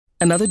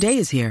Another day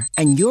is here,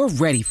 and you're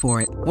ready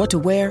for it. What to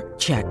wear?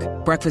 Check.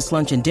 Breakfast,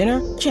 lunch, and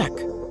dinner? Check.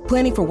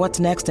 Planning for what's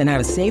next and how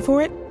to save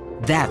for it?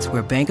 That's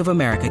where Bank of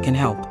America can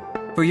help.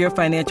 For your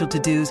financial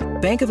to-dos,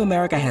 Bank of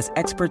America has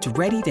experts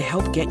ready to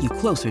help get you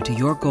closer to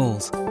your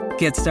goals.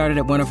 Get started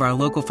at one of our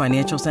local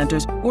financial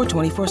centers or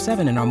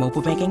 24/7 in our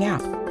mobile banking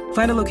app.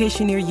 Find a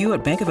location near you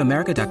at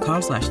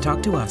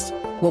bankofamerica.com/talktous.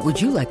 What would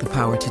you like the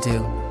power to do?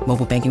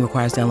 Mobile banking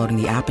requires downloading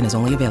the app and is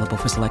only available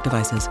for select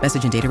devices.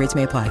 Message and data rates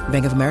may apply.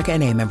 Bank of America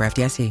N.A., member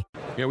FDIC.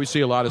 Yeah, we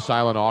see a lot of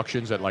silent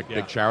auctions at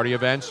big charity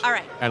events. All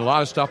right. And a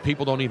lot of stuff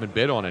people don't even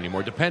bid on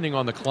anymore, depending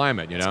on the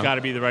climate, It's got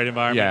to be the right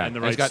environment and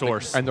the right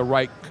source. And the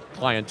right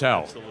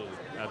clientele. Absolutely.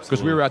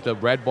 Because we were at the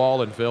Red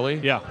Ball in Philly.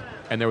 Yeah.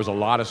 And there was a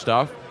lot of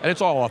stuff. And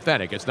it's all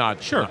authentic. It's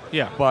not. Sure,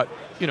 yeah. But,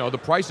 the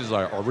prices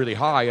are really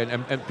high.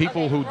 And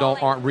people who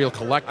aren't real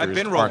collectors. I've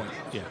been rolling.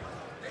 Yeah.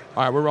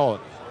 All right, we're rolling.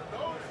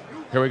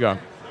 Here we go.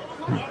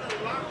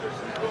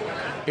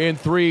 In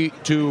 3,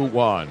 2,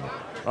 1.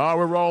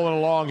 We're rolling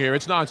along here.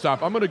 It's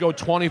nonstop. I'm going to go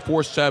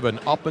 24/7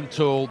 up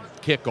until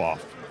kickoff.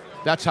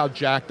 That's how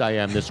jacked I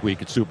am this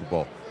week at Super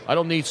Bowl. I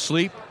don't need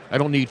sleep. I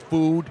don't need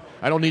food.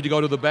 I don't need to go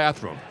to the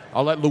bathroom.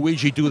 I'll let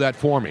Luigi do that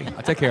for me.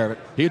 I take care of it.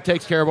 He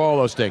takes care of all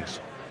those things.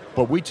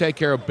 But we take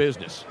care of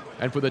business.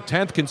 And for the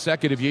 10th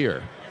consecutive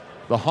year,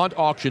 the Hunt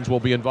Auctions will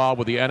be involved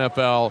with the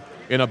NFL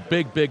in a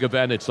big, big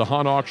event. It's the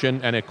Hunt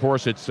Auction, and, of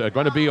course, it's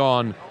going to be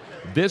on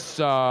this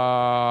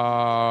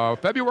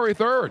February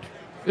 3rd.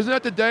 Isn't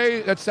that the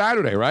day? That's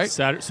Saturday, right?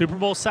 Super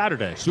Bowl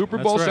Saturday. Super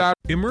Bowl Saturday.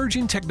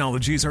 Emerging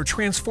technologies are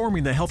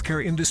transforming the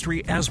healthcare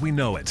industry as we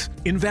know it.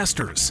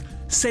 Investors,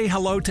 say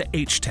hello to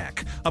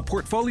H-Tech, a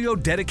portfolio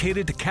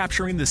dedicated to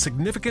capturing the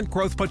significant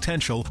growth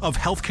potential of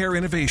healthcare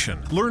innovation.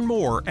 Learn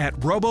more at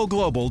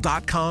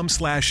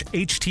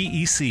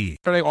roboglobal.com/HTEC.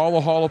 Saturday, all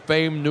the Hall of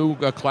Fame new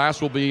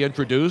class will be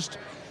introduced.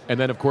 And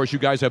then, of course, you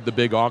guys have the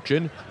big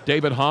auction.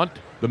 David Hunt,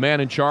 the man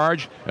in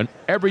charge. And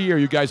every year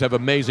you guys have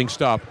amazing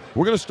stuff.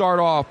 We're going to start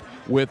off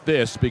with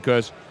this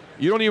because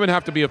you don't even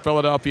have to be a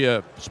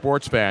Philadelphia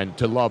sports fan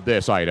to love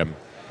this item,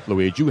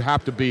 Luigi. You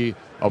have to be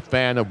a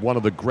fan of one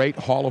of the great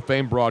Hall of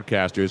Fame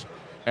broadcasters,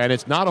 and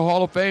it's not a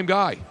Hall of Fame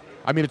guy.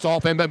 I mean, it's Hall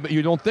of Fame, but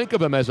you don't think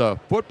of him as a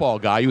football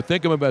guy. You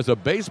think of him as a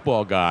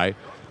baseball guy.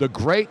 The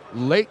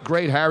late,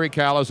 great Harry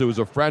Callis, who was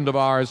a friend of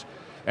ours,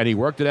 and he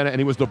worked at and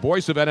he was the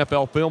voice of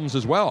NFL films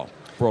as well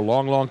for a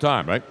long, long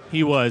time, right?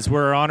 He was.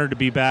 We're honored to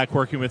be back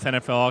working with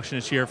NFL Auction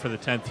this year for the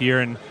 10th year,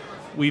 and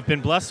we've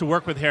been blessed to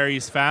work with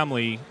Harry's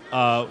family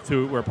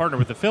we're a partner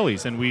with the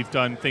Phillies, and we've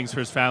done things for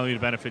his family to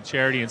benefit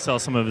charity and sell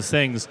some of his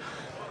things.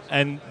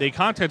 And they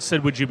contacted us,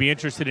 said, would you be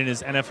interested in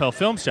his NFL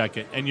Films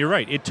jacket? And you're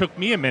right. It took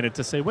me a minute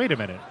to say, wait a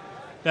minute.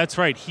 That's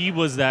right. He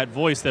was that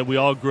voice that we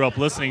all grew up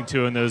listening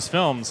to in those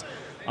films.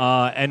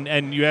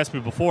 And you asked me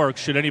before,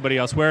 should anybody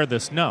else wear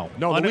this? No.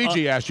 No,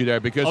 Luigi asked you there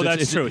because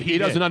that's true. He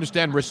doesn't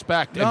understand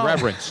respect and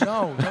reverence.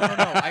 No.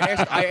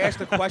 I asked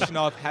the question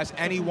of, has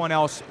anyone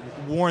else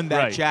worn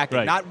that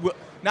jacket? Right.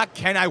 Not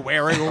can I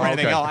wear it or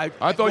anything else.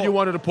 I thought you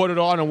wanted to put it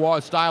on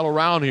and style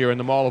around here in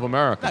the Mall of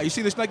America. No, you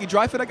see this Nike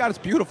Dry Fit I got? It's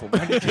beautiful.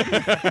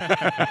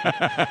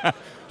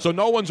 So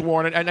no one's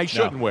worn it, and they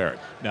shouldn't wear it.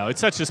 No, it's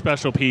such a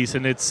special piece,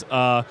 and it's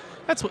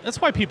that's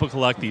why people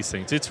collect these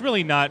things. It's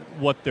really not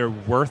what they're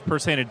worth per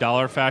se in a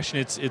dollar fashion.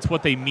 It's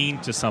what they mean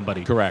to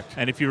somebody. Correct.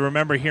 And if you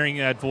remember hearing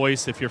that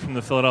voice, if you're from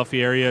the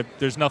Philadelphia area,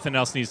 there's nothing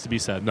else needs to be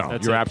said. No,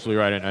 you're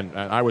absolutely right. And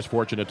I was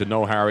fortunate to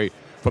know Harry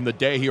from the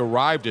day he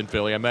arrived in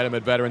Philly. I met him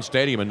at Veterans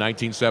Stadium in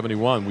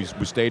 1971. We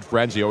stayed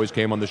friends. He always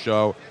came on the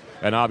show.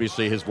 And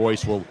obviously his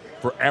voice will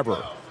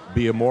forever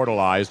be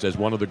immortalized as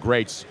one of the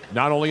greats,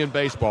 not only in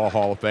baseball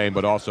Hall of Fame,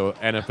 but also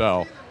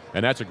NFL.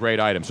 And that's a great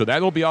item. So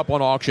that'll be up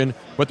on auction.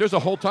 But there's a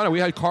whole ton of...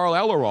 We had Carl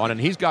Eller on, and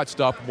he's got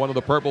stuff, one of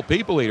the Purple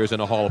People Eaters in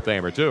a Hall of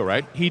Famer, too,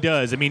 right? He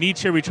does. I mean,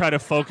 each year we try to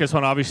focus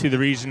on, obviously, the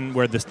region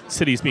where the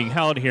city's being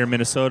held here in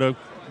Minnesota.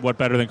 What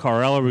better than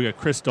Carl Eller? We got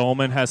Chris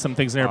Dolman has some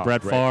things in there,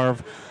 Brett Favre.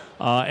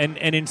 And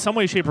in some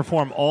way, shape, or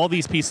form, all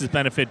these pieces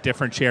benefit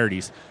different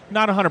charities.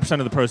 Not 100%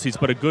 of the proceeds,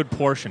 but a good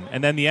portion.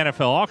 And then the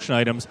NFL auction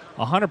items,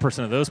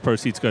 100% of those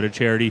proceeds go to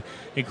charity,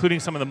 including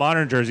some of the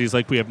modern jerseys,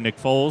 like we have Nick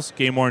Foles,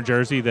 game-worn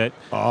jersey that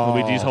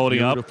Luigi's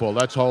holding up. Beautiful.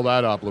 Let's hold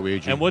that up,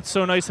 Luigi. And what's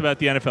so nice about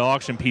the NFL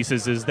auction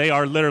pieces is they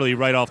are literally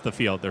right off the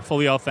field. They're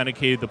fully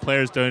authenticated. The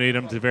players donate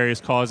them to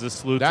various causes,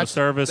 salutes of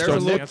service. So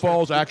Nick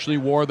Foles actually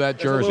wore that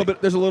jersey.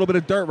 There's a little bit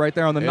of dirt right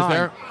there on the 9.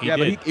 There?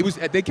 But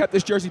they kept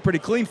this jersey pretty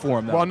clean for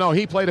him, though. Well, no,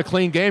 he played a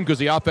clean game because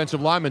the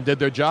offensive linemen did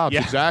their jobs.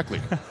 Yeah. Exactly.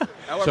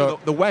 However,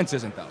 the Wentz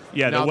isn't, though.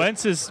 Yeah, the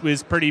Wentz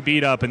is pretty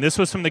beat up, and this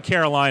was from the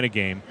Carolina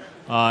game.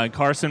 And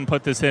Carson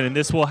put this in, and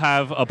this will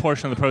have a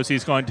portion of the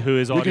proceeds going to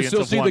his audience. You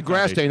can still see the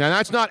grass stain. Now,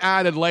 that's not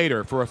added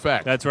later for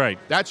effect. That's right.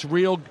 That's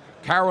real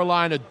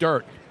Carolina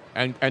dirt.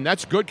 And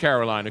that's good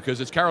Carolina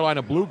because it's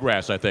Carolina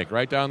bluegrass, I think,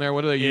 right down there.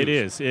 What do they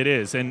use? It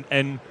is.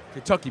 And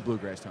Kentucky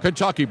bluegrass.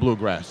 Kentucky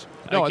bluegrass.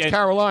 No, it's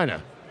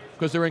Carolina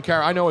because they're in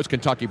Carolina. I know it's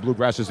Kentucky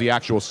bluegrass is the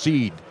actual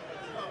seed.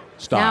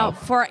 style. Now,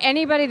 for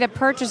anybody that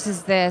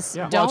purchases this,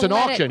 don't Well, it's an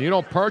let auction. You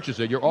don't purchase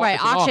it. You're Right,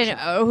 it's an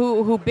auction.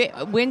 Who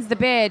wins the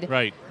bid?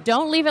 Right.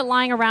 Don't leave it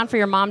lying around for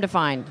your mom to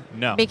find.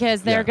 No.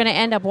 Because they're going to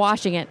end up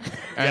washing it.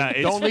 And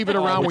Yeah, don't leave it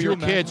around with your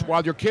kids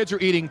while your kids are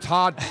eating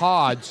Tide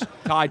Pods.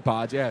 Tide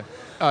Pods, yeah.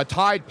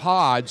 Tide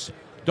Pods.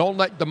 Don't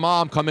let the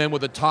mom come in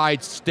with a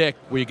Tide stick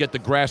where you get the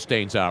grass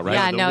stains out, right?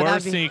 Yeah, The no, worst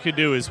that'd be- thing you could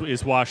do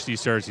is wash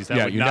these jerseys. That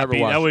Yeah, would you not never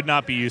be wash. that would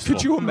not be useful.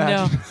 Could you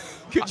imagine? No.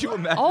 Could you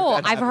imagine? Oh,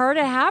 that I've heard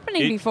it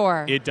happening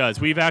before. It does.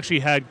 We've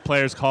actually had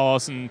players call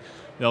us and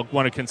they'll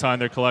want to consign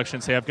their collection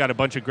and say, I've got a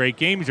bunch of great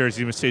game jerseys.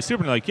 You must stay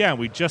super. And they're like, yeah,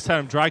 we just had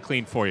them dry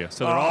cleaned for you.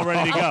 So they're all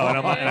ready to go. And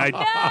I'm like,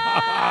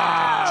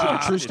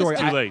 True story.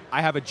 It's too late.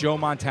 I have a Joe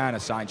Montana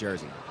signed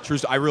jersey.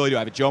 I really do. I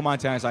have a Joe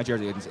Montana signed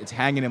jersey. It's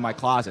hanging in my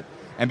closet.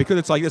 And because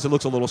it's like this, it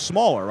looks a little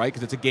smaller, right?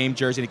 Because it's a game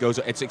jersey and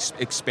it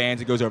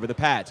expands, it goes over the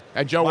pads.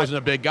 And Joe wasn't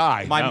a big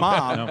guy.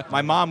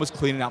 My mom was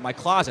cleaning out my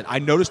closet. I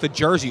noticed the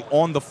jersey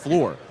on the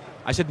floor.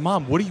 I said,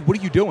 Mom, what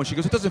are you doing? She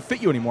goes, it doesn't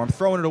fit you anymore. I'm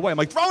throwing it away. I'm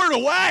like, throwing it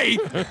away?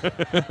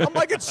 I'm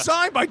like, it's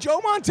signed by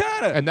Joe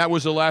Montana. And that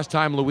was the last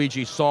time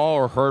Luigi saw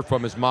or heard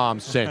from his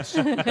mom since.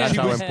 That's She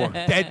how was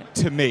important. dead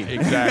to me.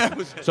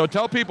 Exactly. So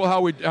tell people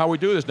how we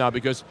do this now,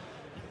 because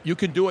you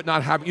can do it.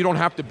 You don't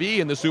have to be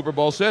in the Super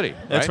Bowl city.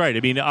 That's right. I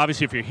mean,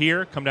 obviously, if you're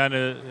here, come down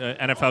to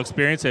NFL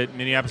Experience at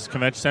Minneapolis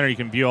Convention Center. You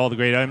can view all the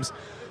great items.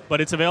 But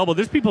it's available.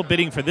 There's people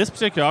bidding for this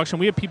particular auction.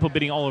 We have people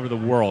bidding all over the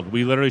world.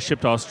 We literally ship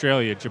to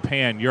Australia,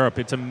 Japan, Europe.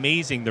 It's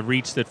amazing the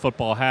reach that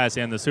football has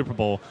and the Super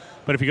Bowl.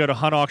 But if you go to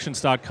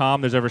huntauctions.com,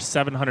 there's over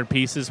 700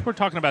 pieces. We're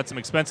talking about some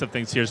expensive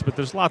things here, but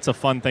there's lots of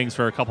fun things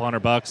for a couple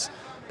 $100.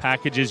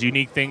 Packages,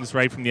 unique things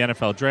right from the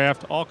NFL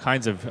draft, all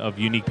kinds of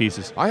unique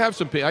pieces. I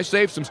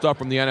saved some stuff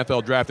from the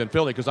NFL draft in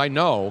Philly because I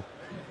know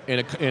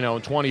in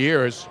 20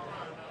 years,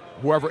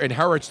 whoever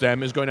inherits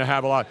them is going to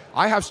have a lot.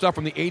 I have stuff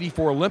from the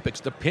 84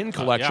 Olympics, the pin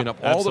collection of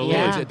all absolutely. the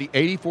pins at the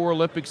 84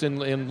 Olympics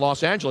in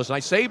Los Angeles, and I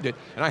saved it,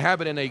 and I have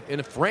it in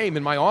a frame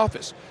in my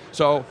office.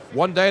 So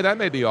one day that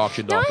may be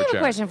auctioned off for I have charity.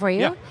 a question for you.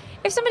 Yeah.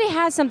 If somebody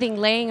has something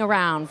laying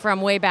around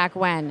from way back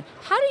when,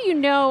 how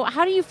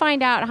do you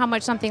find out how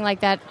much something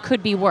like that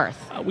could be worth?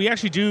 We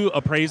actually do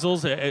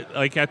appraisals,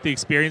 like at the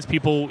Experience.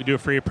 People do a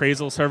free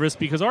appraisal service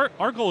because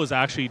our goal is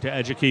actually to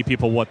educate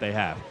people what they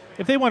have.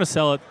 If they want to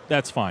sell it,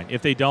 that's fine.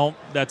 If they don't,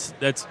 that's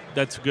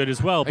good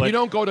as well. And you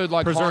don't go to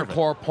like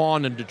Hardcore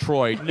Pawn in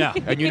Detroit. No.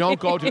 And you don't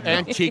go to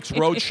Antiques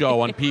Roadshow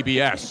on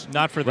PBS.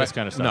 Not for this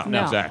kind of stuff.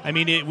 No. Exactly. I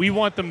mean, we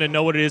want them to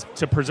know what it is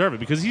to preserve it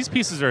because these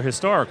pieces are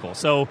historical.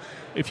 So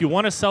if you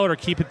want to sell it or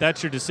keep it,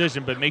 that's your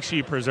decision. But make sure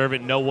you preserve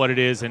it, know what it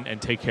is, and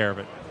take care of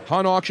it.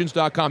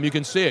 HuntAuctions.com. You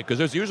can see it because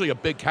there's usually a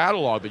big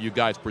catalog that you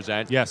guys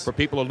present for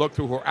people to look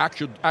through who are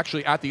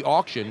actually at the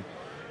auction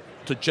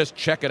to just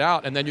check it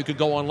out, and then you can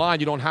go online.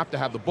 You don't have to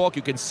have the book.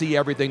 You can see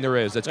everything there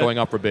is that's going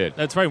up for bid.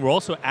 That's right. We're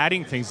also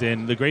adding things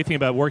in. The great thing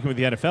about working with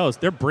the NFL is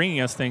they're bringing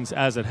us things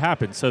as it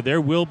happens. So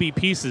there will be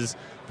pieces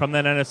from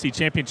that NFC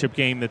Championship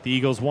game that the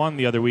Eagles won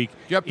the other week. Do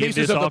you have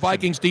pieces of the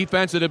Vikings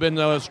defense that have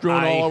been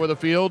strewn all over the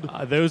field?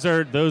 Those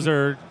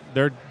are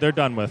they're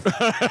done with.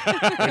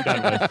 They're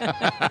done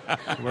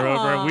with. We're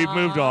over. We've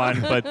moved on,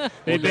 but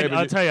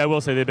I'll tell you, I will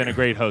say they've been a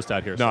great host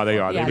out here. No, they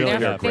are. Yeah, they really are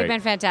they've great.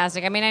 been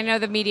fantastic. I mean, I know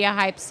the media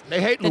hypes they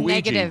hate the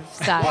Luigi. negative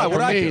side. Well,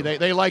 for me,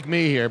 they like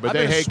me here, but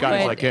they hate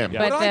guys like him.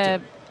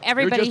 But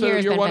everybody here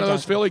has you're been one of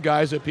those fantastic. Philly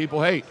guys that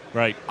people hate.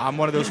 Right. I'm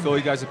one of those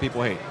Philly guys that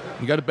people hate.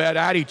 You got a bad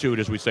attitude,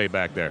 as we say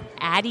back there.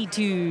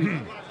 Attitude.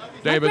 My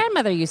David,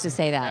 grandmother used to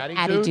say that.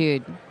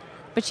 Attitude?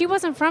 But she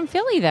wasn't from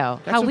Philly, though.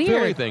 That's How a weird.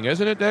 Philly thing,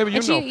 isn't it, David? You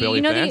And know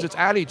Philly fans. the- It's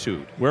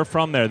attitude. We're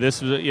from there.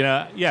 This was,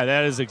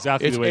 that is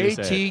exactly It's the way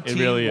to say it. It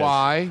really is.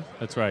 A-T-T-Y.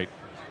 That's right.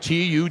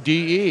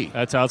 T-U-D-E.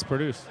 That's how it's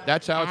produced.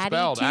 That's how it's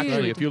spelled, Attitude.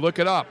 actually. If you look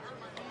it up,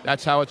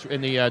 that's how it's in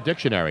the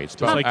dictionary. It's Just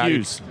spelled like attitude.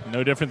 use.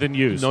 No different than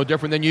use. No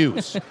different than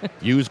use.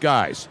 Use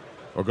guys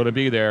are going to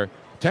be there.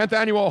 10th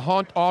Annual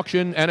Hunt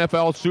Auction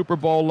NFL Super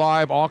Bowl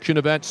Live Auction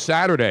Event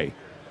Saturday.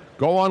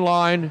 Go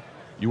online.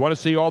 You want to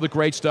see all the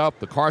great stuff,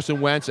 the Carson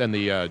Wentz and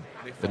the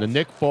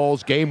Nick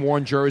Foles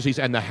game-worn jerseys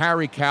and the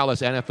Harry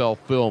Callis NFL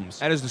films.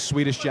 That is the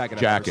sweetest jacket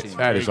I've ever Jackets. seen.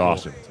 That is Very cool.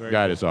 awesome. It's very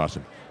That cool. is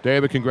awesome.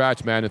 David,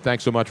 congrats, man, and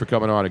thanks so much for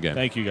coming on again.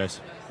 Thank you,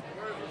 guys.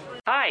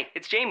 Hi,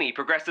 it's Jamie,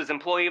 Progressive's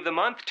Employee of the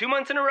Month, 2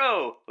 months in a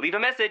row. Leave a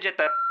message at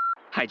the...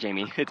 Hi,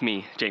 Jamie. It's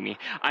me, Jamie.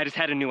 I just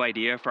had a new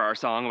idea for our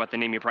song about the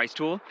Name Your Price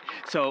tool.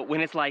 So when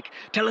it's like,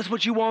 tell us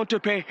what you want to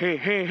pay, hey,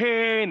 hey,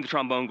 hey, and the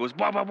trombone goes,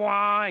 blah, blah,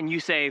 blah, and you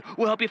say,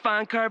 we'll help you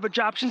find coverage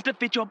options to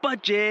fit your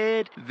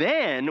budget.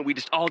 Then we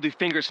just all do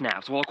finger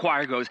snaps while a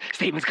choir goes,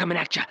 savings coming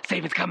at ya,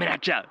 savings coming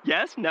at ya.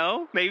 Yes?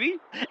 No? Maybe?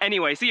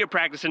 Anyway, see you at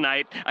practice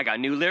tonight. I got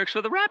new lyrics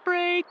for the rap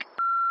break.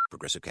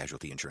 Progressive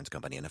Casualty Insurance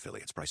Company and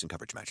Affiliates. Price and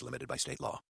coverage match limited by state law.